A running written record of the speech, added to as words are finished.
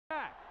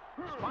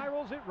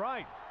Spirals it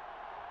right.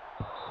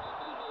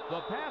 The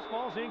pass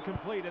falls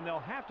incomplete, and they'll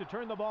have to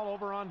turn the ball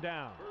over on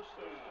down.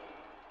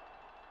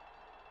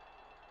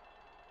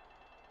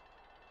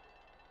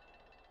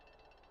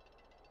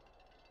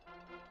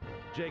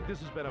 Jake, this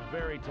has been a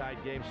very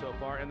tight game so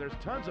far, and there's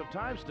tons of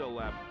time still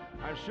left.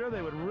 I'm sure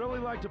they would really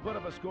like to put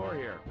up a score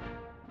here.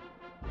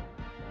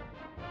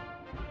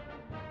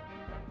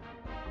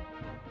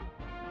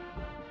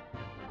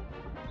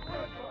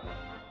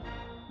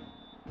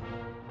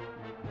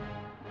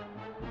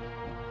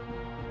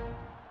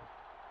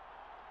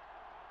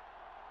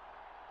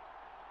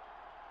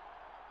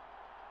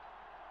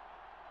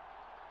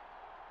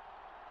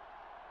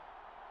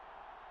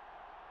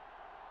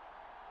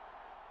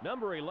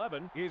 Number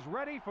 11 is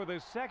ready for the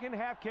second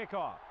half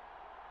kickoff.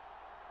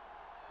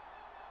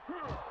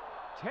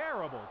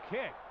 Terrible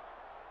kick.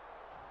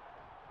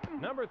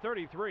 Number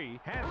 33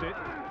 has it.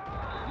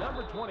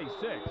 Number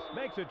 26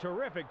 makes a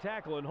terrific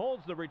tackle and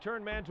holds the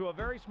return man to a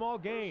very small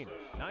gain.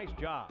 Nice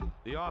job.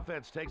 The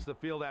offense takes the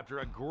field after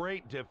a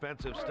great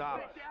defensive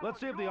stop. Let's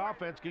see if the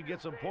offense can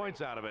get some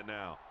points out of it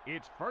now.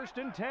 It's 1st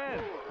and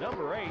 10.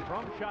 Number 8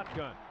 from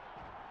shotgun.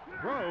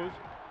 Throws.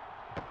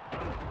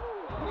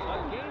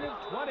 A gain of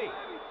 20.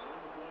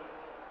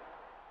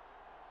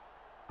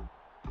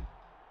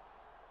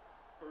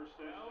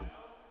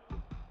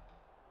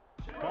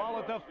 Ball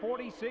at the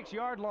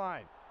 46-yard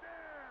line.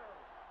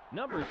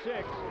 Number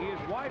 6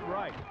 is wide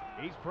right.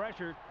 He's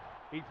pressured.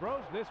 He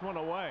throws this one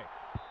away.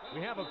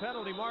 We have a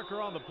penalty marker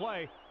on the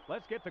play.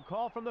 Let's get the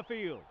call from the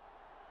field.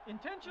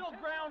 Intentional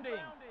grounding.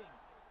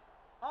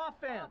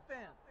 Offense.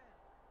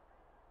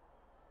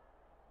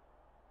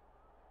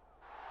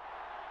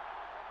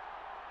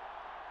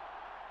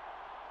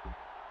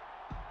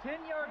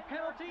 10-yard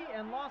penalty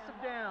and loss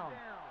of down.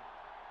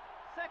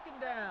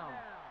 2nd down.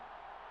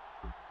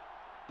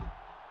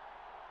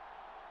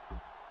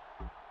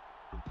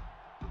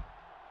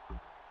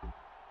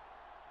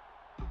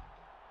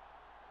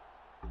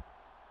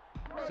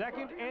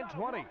 Second and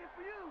 20.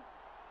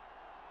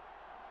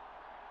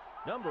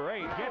 Number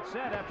 8 gets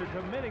set after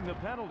committing the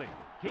penalty.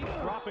 Keeps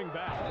dropping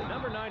back.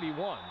 Number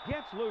 91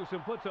 gets loose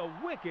and puts a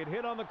wicked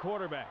hit on the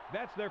quarterback.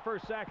 That's their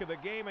first sack of the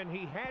game, and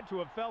he had to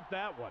have felt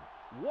that one.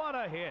 What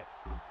a hit.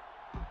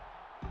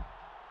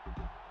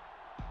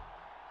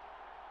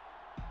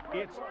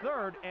 It's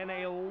 3rd and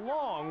a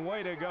long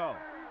way to go.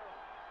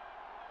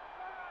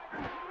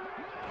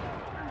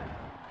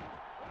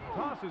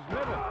 Tosses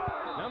middle.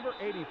 Number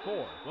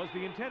 84 was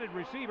the intended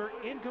receiver.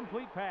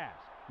 Incomplete pass.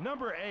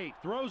 Number 8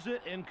 throws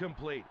it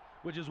incomplete,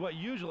 which is what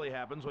usually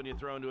happens when you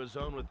throw into a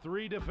zone with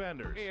 3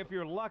 defenders. If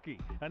you're lucky,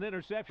 an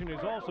interception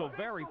is also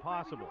very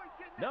possible.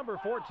 Number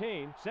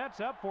 14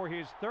 sets up for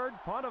his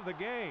 3rd punt of the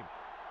game.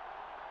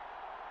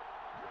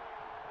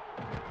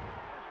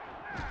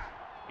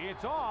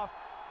 It's off.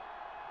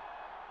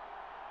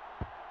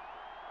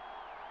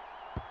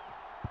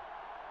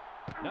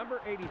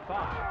 Number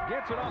 85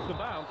 gets it off the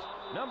bounce.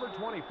 Number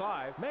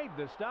 25 made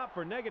the stop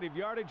for negative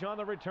yardage on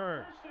the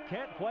return.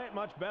 Can't play it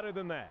much better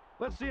than that.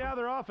 Let's see how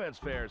their offense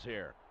fares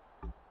here.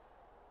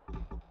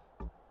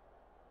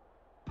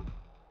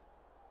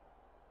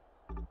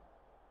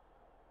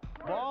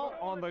 Ball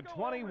on the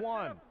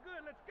 21.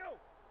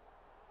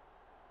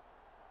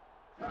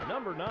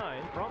 Number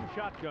 9 from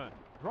shotgun.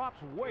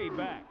 Drops way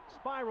back.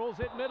 Spirals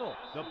at middle.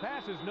 The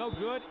pass is no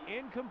good.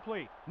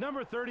 Incomplete.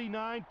 Number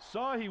 39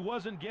 saw he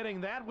wasn't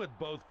getting that with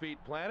both feet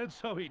planted,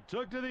 so he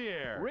took to the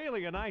air.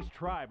 Really a nice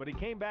try, but he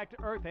came back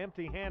to earth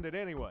empty-handed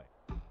anyway.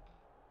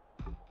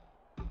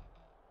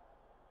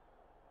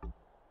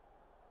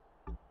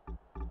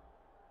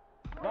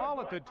 Ball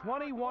at the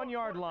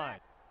 21-yard line.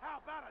 How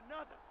about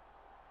another?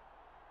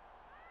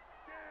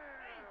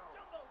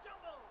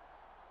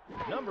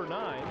 Number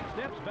 9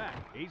 steps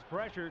back. He's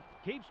pressured.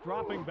 Keeps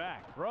dropping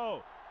back.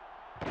 Throw.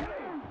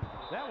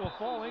 That will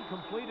fall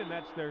incomplete, and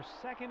that's their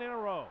 2nd in a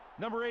row.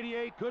 Number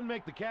 88 couldn't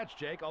make the catch,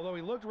 Jake, although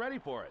he looked ready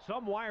for it.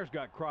 Some wires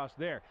got crossed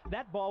there.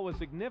 That ball was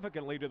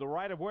significantly to the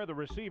right of where the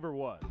receiver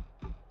was.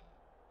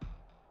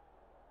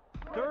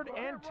 3rd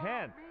and 10.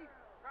 Try it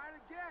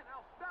again.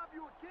 I'll stop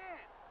you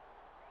again.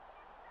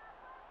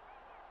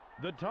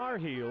 The Tar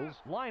Heels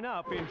line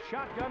up in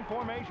shotgun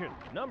formation.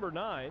 Number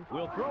 9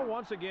 will throw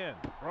once again.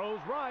 Throws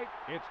right.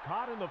 It's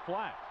caught in the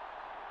flat.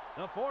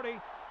 The 40,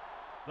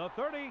 the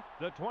 30,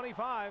 the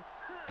 25,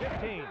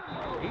 15.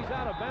 He's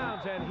out of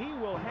bounds, and he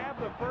will have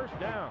the 1st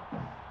down.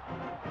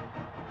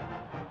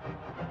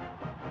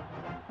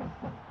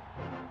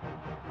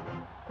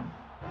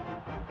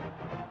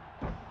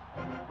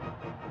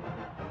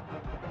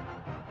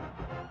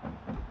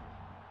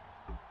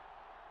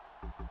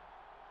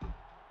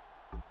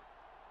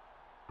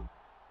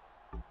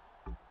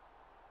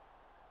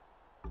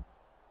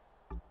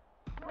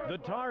 The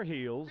Tar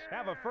Heels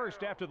have a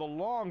 1st after the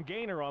long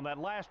gainer on that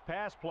last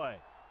pass play.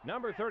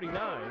 Number 39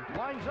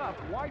 lines up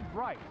wide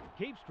right,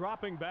 keeps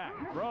dropping back.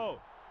 Throw.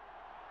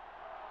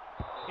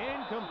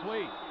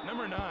 Incomplete.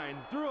 Number 9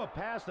 threw a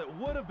pass that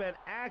would have been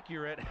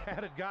accurate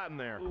had it gotten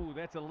there. Ooh,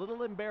 that's a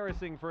little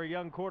embarrassing for a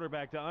young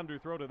quarterback to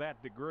underthrow to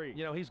that degree.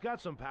 You know, he's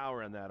got some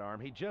power in that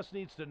arm. He just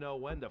needs to know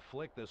when to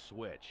flick the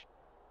switch.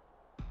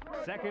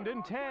 2nd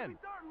and 10.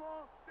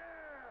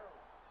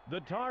 The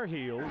Tar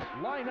Heels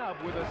line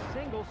up with a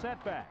single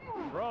setback.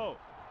 Throw.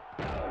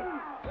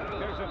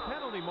 There's a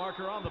penalty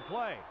marker on the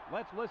play.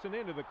 Let's listen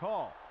into the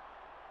call.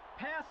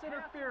 Pass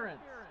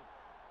interference.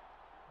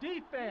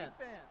 Defense.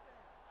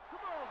 Come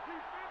on,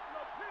 defense,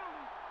 no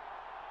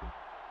penalty.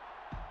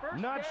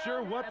 First Not down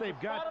sure what and the they've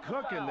spot got of the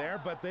cooking foul.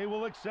 there, but they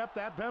will accept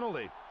that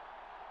penalty.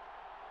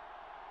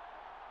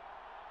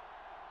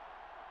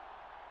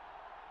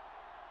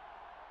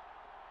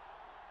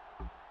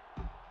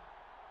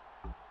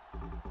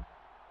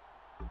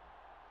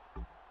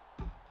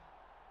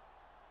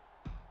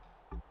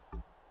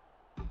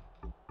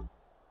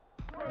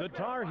 The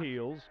Tar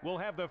Heels will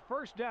have the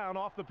first down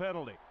off the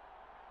penalty.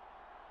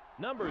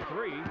 Number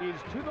 3 is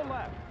to the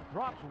left,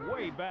 drops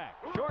way back.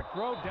 Short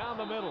throw down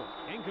the middle.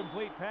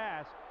 Incomplete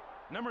pass.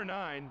 Number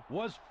 9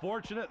 was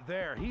fortunate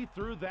there. He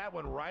threw that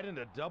one right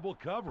into double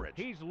coverage.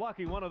 He's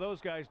lucky one of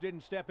those guys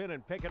didn't step in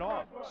and pick it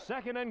off.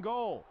 2nd and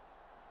goal.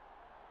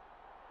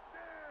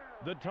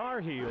 The Tar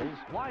Heels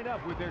line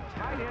up with their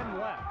tight end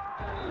left.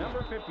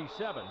 Number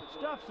 57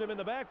 stuffs him in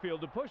the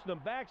backfield to push them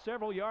back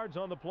several yards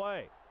on the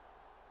play.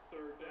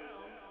 3rd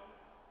down,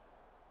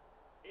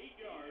 8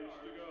 yards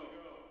to go.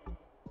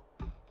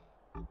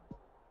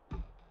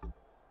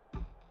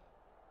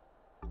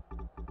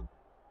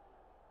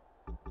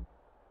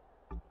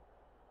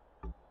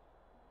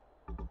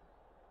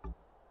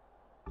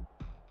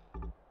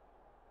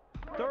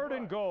 Third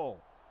and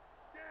goal.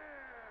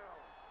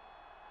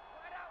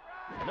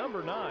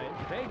 Number 9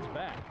 fades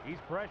back. He's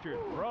pressured.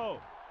 Throw.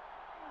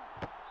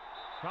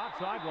 Top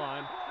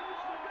sideline.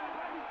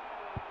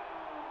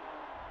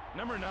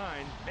 Number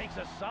 9 makes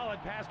a solid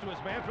pass to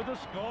his man for the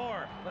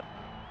score.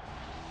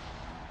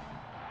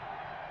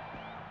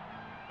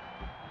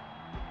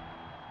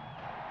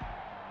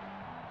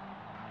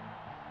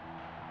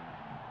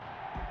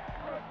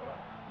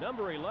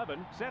 Number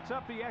 11 sets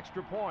up the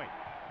extra point.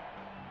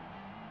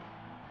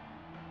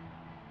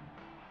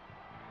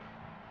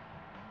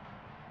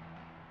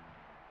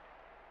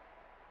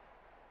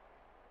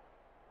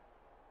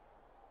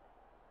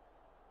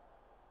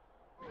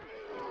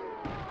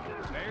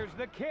 There's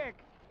the kick.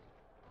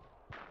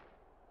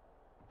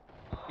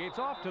 It's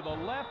off to the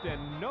left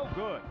and no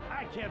good.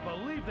 I can't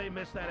believe they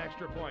missed that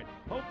extra point.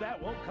 Hope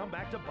that won't come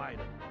back to bite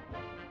him.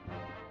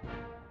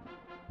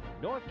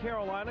 North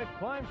Carolina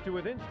climbs to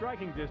within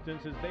striking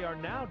distance as they are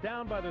now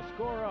down by the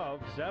score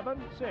of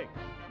 7-6.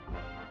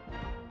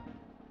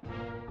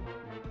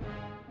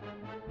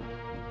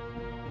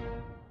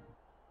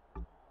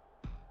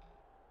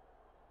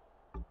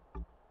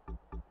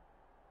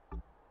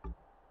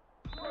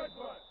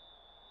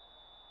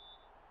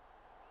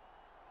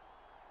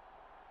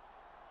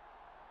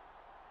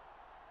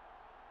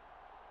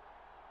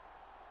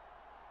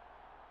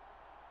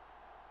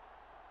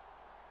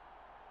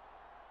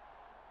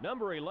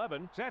 Number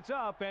 11 sets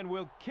up and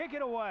will kick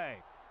it away.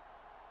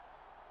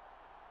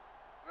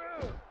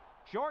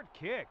 Short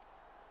kick.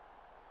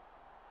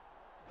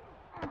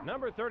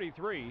 Number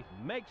 33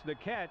 makes the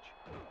catch.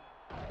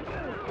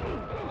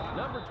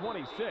 Number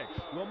 26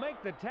 will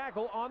make the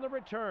tackle on the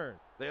return.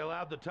 They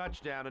allowed the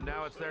touchdown, and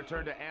now it's their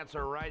turn to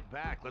answer right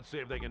back. Let's see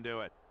if they can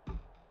do it.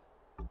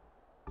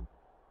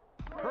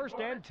 1st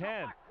and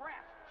 10.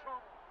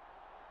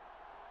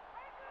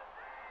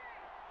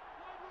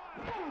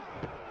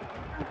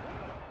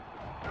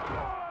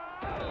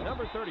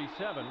 Number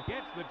 37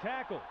 gets the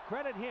tackle.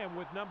 Credit him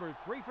with number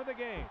 3 for the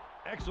game.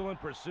 Excellent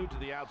pursuit to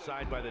the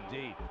outside by the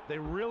D. They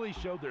really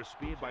showed their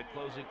speed by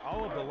closing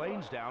all of the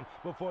lanes down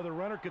before the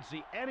runner could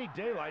see any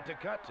daylight to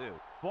cut to.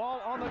 Ball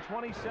on the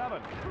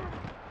 27.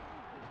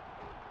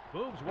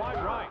 Moves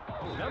wide right.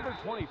 Number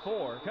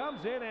 24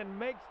 comes in and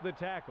makes the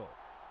tackle.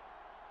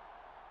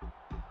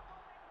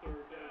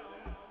 3rd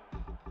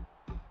down,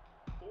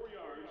 4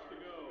 yards to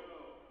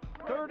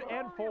go. 3rd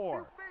and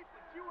 4.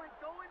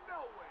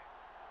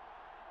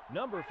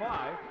 Number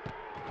 5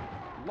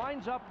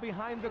 lines up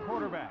behind the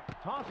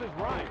quarterback. Tosses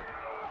right.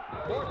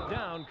 4th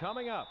down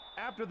coming up.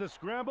 After the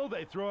scramble,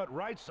 they throw it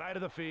right side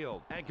of the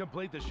field and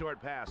complete the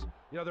short pass.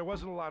 You know, there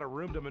wasn't a lot of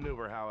room to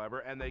maneuver,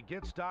 however, and they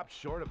get stopped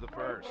short of the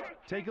first.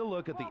 Take a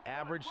look at the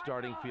average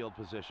starting field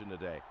position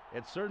today.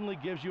 It certainly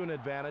gives you an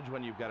advantage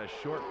when you've got a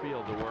short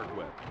field to work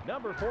with.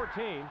 Number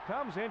 14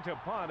 comes in to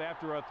punt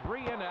after a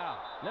 3 and out.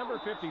 Number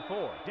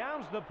 54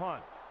 downs the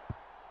punt.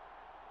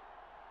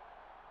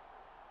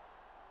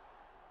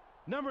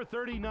 Number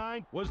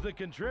 39 was the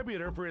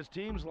contributor for his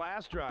team's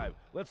last drive.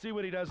 Let's see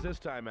what he does this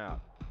time out.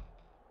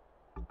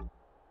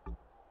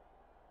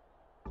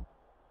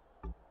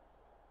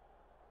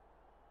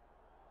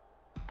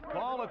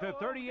 Ball at the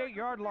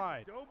 38-yard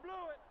line. Don't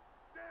blow it.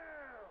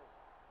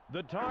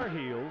 The Tar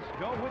Heels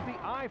go with the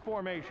I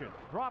formation.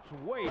 Drops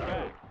way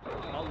back.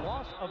 A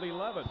loss of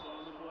 11.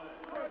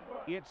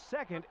 It's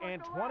 2nd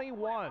and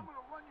 21. I'm gonna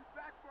run you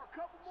back for a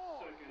couple more.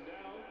 2nd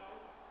down,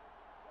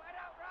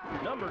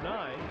 Number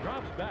 9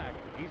 drops back.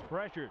 He's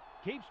pressured.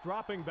 Keeps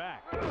dropping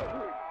back.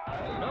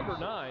 Number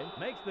 9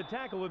 makes the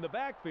tackle in the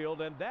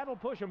backfield, and that'll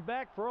push him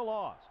back for a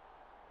loss.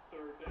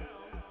 Third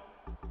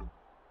down.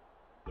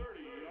 30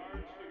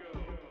 yards to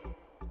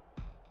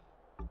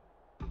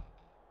go.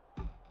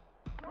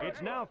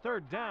 It's now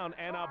third down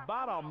and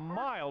about a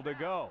mile to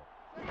go.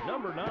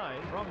 Number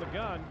 9 from the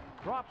gun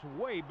drops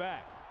way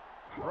back.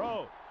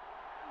 Throw.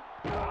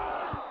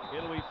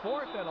 It'll be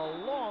fourth and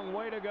a long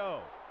way to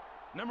go.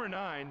 Number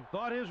 9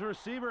 thought his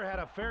receiver had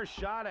a fair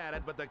shot at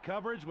it, but the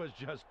coverage was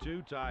just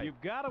too tight.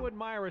 You've got to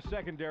admire a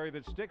secondary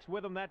that sticks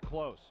with him that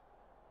close.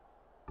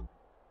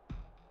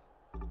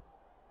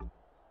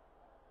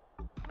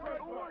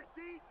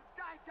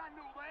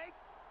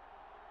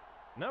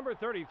 Number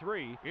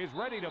 33 is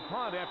ready to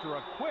punt after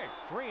a quick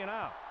 3 and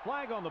out.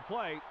 Flag on the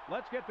play.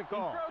 Let's get the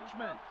call.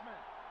 Encroachment.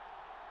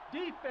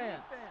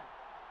 Defense.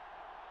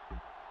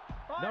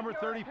 Number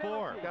 5-yard 34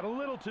 penalty. got a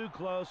little too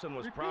close and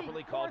was Repeat,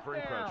 properly called for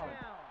fourth down.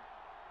 encroachment.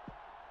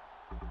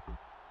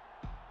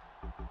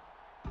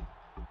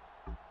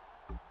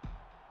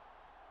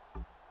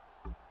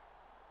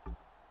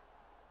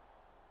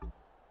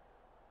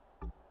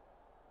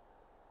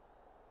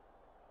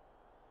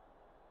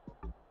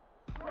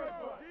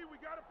 We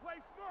gotta play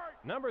smart.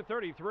 Number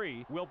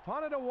 33 will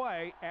punt it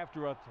away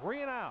after a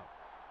 3 and out.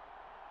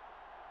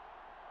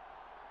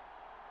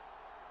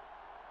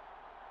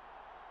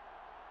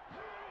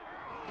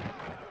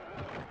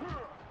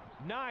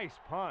 Nice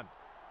punt.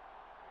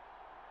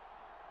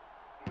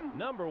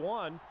 Number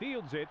 1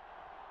 fields it.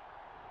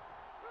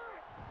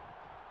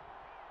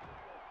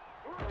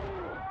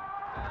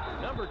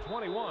 Number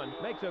 21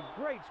 makes a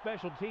great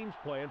special teams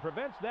play and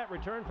prevents that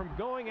return from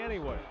going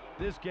anywhere.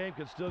 This game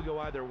could still go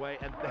either way,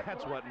 and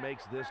that's what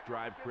makes this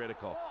drive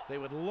critical. They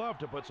would love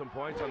to put some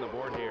points on the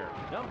board here.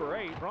 Number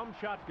 8 from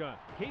shotgun.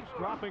 Keeps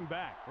dropping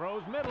back.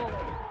 Throws middle.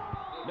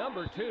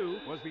 Number 2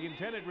 was the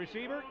intended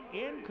receiver.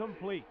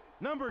 Incomplete.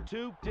 Number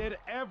 2 did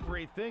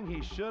everything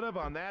he should have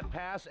on that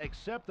pass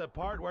except the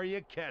part where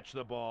you catch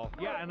the ball.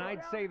 Yeah, and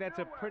I'd say that's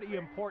a pretty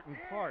important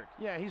part.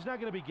 Yeah, he's not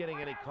going to be getting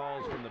any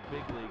calls from the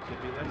big leagues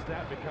if he lets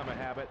that become a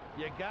habit.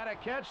 You got to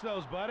catch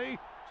those, buddy.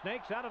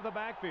 Snakes out of the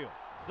backfield.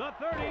 The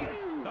 30,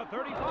 the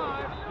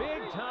 35,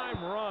 big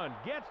time run.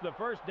 Gets the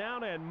first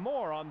down and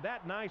more on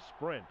that nice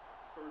sprint.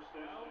 First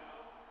down.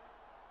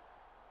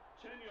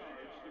 10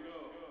 yards to go.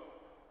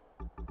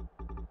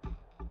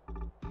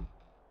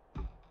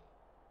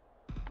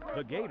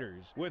 The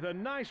Gators, with a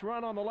nice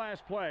run on the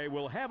last play,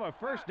 will have a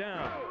first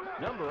down.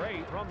 Number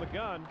 8 from the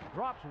gun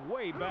drops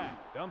way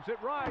back. Dumps it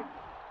right.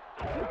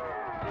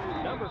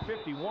 Number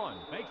 51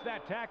 makes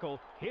that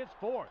tackle, his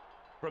fourth.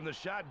 From the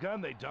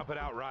shotgun, they dump it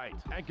out right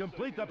and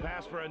complete the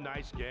pass for a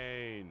nice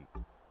gain.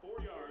 4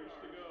 yards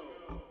to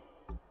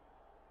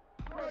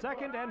go.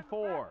 Second and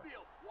 4.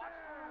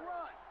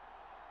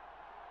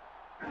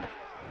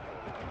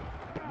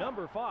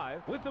 Number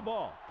 5 with the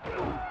ball.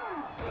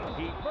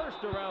 He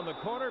bursts around the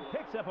corner,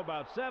 picks up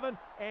about 7,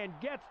 and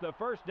gets the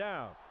first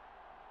down.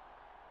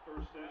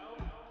 First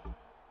down.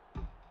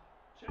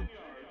 10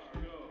 yards to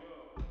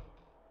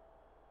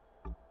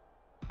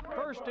go.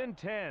 First and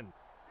 10.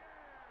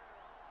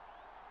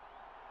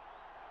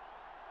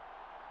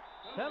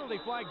 Penalty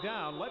flag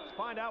down. Let's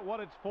find out what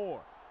it's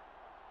for.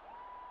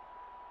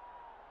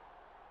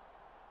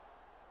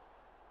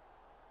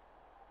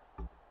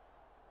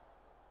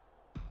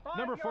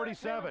 Number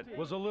 47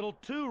 was a little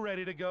too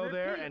ready to go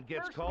there and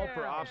gets called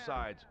for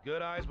offsides.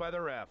 Good eyes by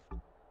the ref.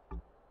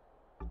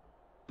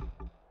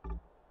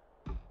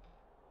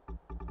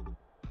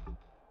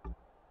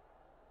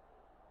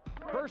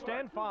 First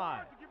and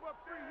 5.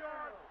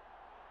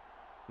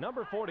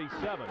 Number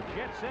 47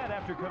 gets set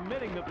after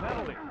committing the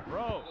penalty.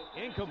 Throw,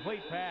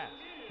 incomplete pass.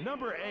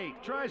 Number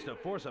 8 tries to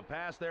force a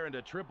pass there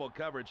into triple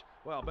coverage.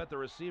 Well, I'll bet the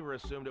receiver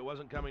assumed it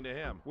wasn't coming to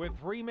him. With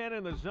 3 men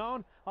in the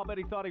zone, I'll bet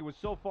he thought he was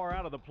so far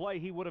out of the play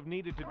he would have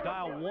needed to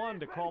dial 1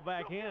 to call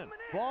back in.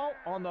 Ball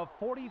on the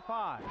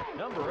 45.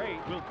 Number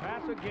 8 will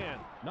pass again.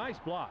 Nice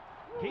block.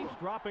 Keeps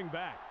dropping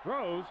back.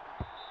 Throws.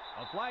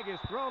 A flag is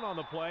thrown on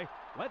the play.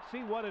 Let's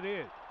see what it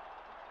is.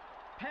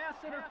 Pass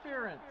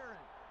interference.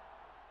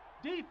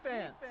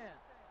 Defense.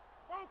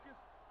 Focus,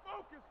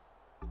 focus.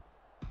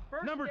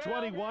 First Number down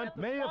 21 at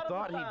the may have spot of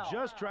thought the he foul.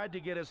 just tried to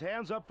get his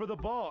hands up for the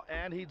ball,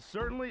 and he'd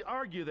certainly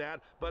argue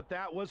that, but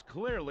that was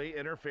clearly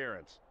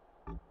interference.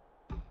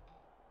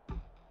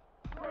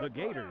 The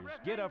Gators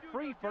get a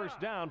free first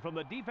down from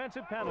the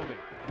defensive penalty.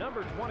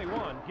 Number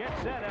 21 gets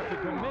set after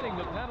committing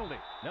the penalty.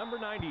 Number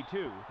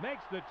 92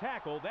 makes the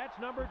tackle. That's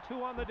number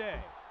 2 on the day.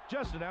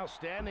 Just an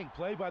outstanding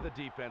play by the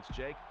defense,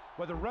 Jake,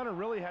 where the runner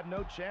really had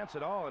no chance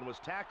at all and was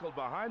tackled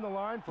behind the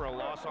line for a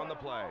loss on the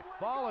play.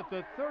 Ball at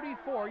the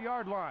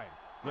 34-yard line.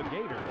 The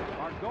Gators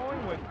are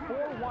going with 4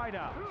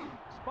 wideouts.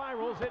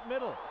 Spirals at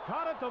middle.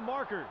 Caught at the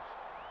markers.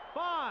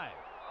 5.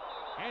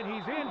 And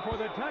he's in for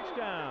the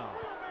touchdown.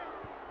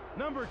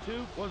 Number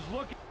 2 was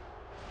looking.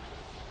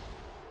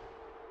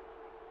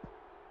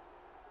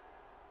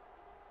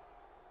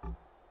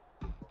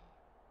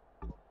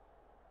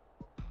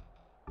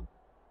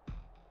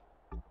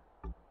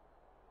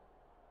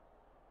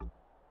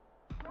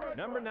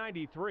 Number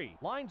 93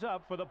 lines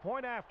up for the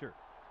point after.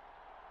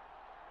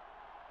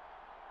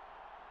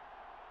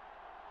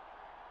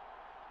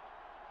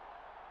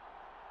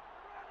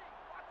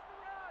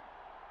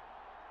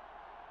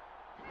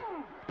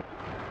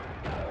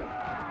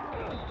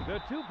 The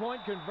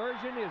two-point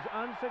conversion is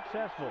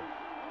unsuccessful.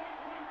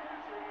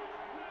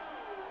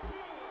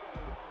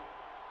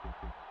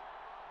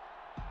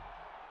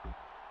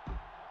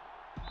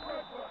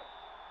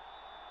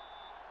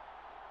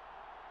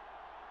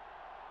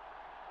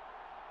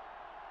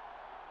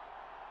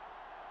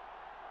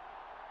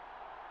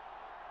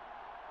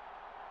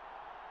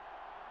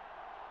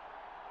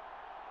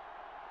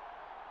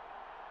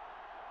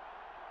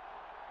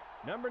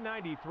 Number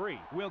 93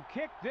 will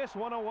kick this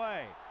one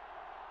away.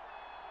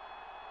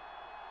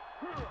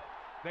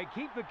 They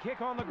keep the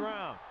kick on the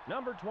ground.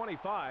 Number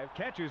 25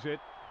 catches it.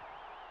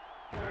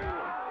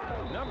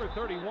 Number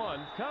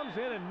 31 comes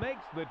in and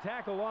makes the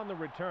tackle on the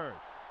return.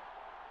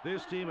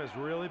 This team has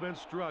really been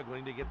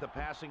struggling to get the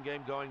passing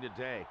game going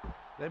today.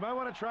 They might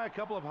want to try a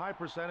couple of high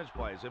percentage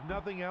plays, if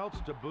nothing else,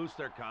 to boost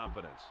their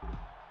confidence.